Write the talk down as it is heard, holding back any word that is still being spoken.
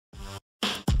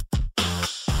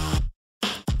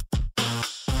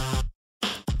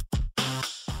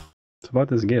about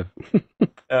this GIF.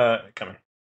 Coming.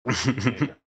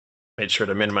 Made sure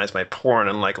to minimize my porn,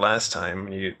 unlike last time.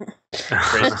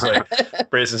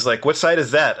 Brazen's like, what site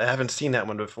is that? I haven't seen that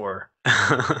one before.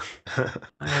 I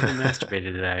haven't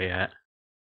masturbated to that yet.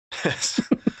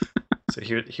 So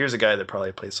here's a guy that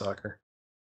probably plays soccer.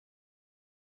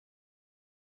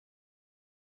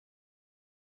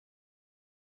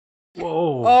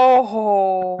 Whoa.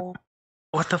 Oh.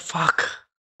 What the fuck?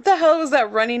 What the hell was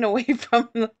that running away from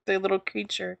the little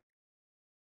creature?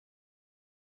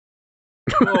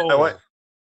 Whoa.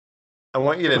 I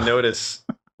want you to notice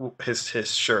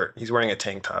his shirt. He's wearing a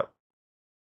tank top.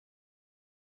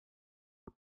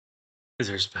 Is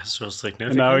there special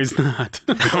significance? No, he's not.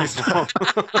 No.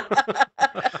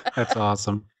 That's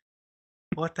awesome.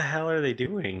 What the hell are they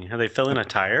doing? Are they filling a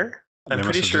tire? I'm They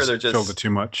pretty must have sure they're just filled it too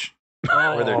much.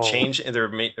 or they're changing, they're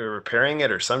repairing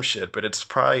it or some shit. But it's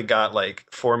probably got like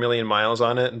 4 million miles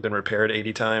on it and been repaired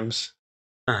 80 times.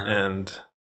 Uh-huh. And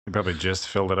They probably just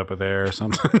filled it up with air or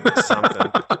something.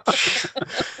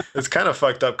 It's kind of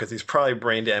fucked up because he's probably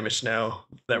brain damaged now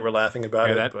that we're laughing about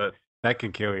Yeah, it. But That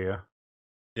can kill you.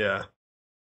 yeah,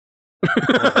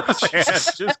 Yeah,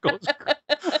 it just goes.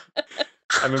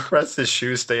 I'm impressed his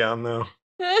shoes stay on though.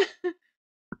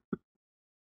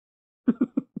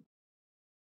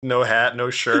 No hat,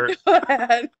 no shirt. Look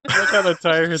how the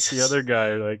tire hits the other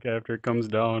guy, like after it comes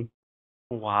down,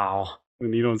 Wow.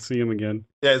 and you don't see him again.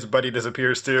 Yeah, his buddy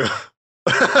disappears too.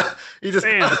 He just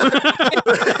Damn.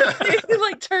 He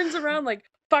like turns around like,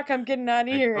 fuck, I'm getting out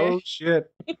of here. Oh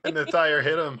shit! and the tire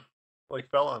hit him, like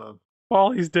fell on him.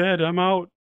 Paul, he's dead. I'm out.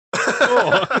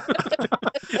 Oh.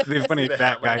 It'd be funny if The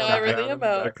that hat guy went No, I got really down am in the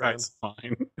out. That background. guy's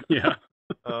fine. Yeah.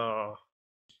 Oh.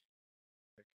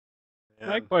 My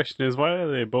Man. question is, why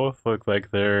do they both look like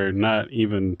they're not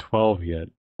even 12 yet?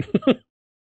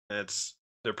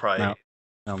 They're probably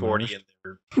No, 40 and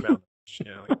they're malnourished, you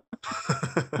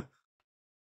know.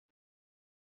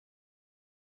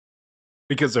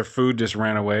 Because their food just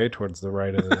ran away towards the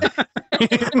right of the...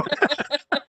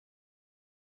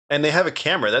 And they have a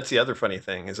camera. That's the other funny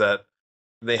thing is that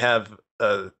they have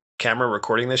a camera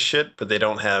recording this shit, but they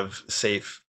don't have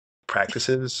safe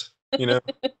practices. You know,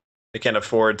 they can't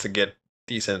afford to get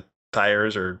decent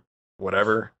tires or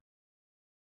whatever.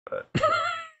 But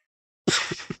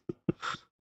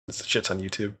this shit's on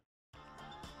YouTube.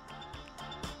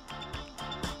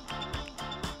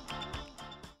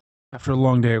 After a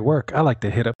long day at work, I like to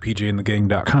hit up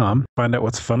pjandthegang.com, find out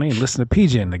what's funny, and listen to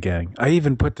PJ and the Gang. I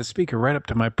even put the speaker right up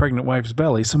to my pregnant wife's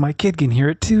belly so my kid can hear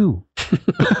it too.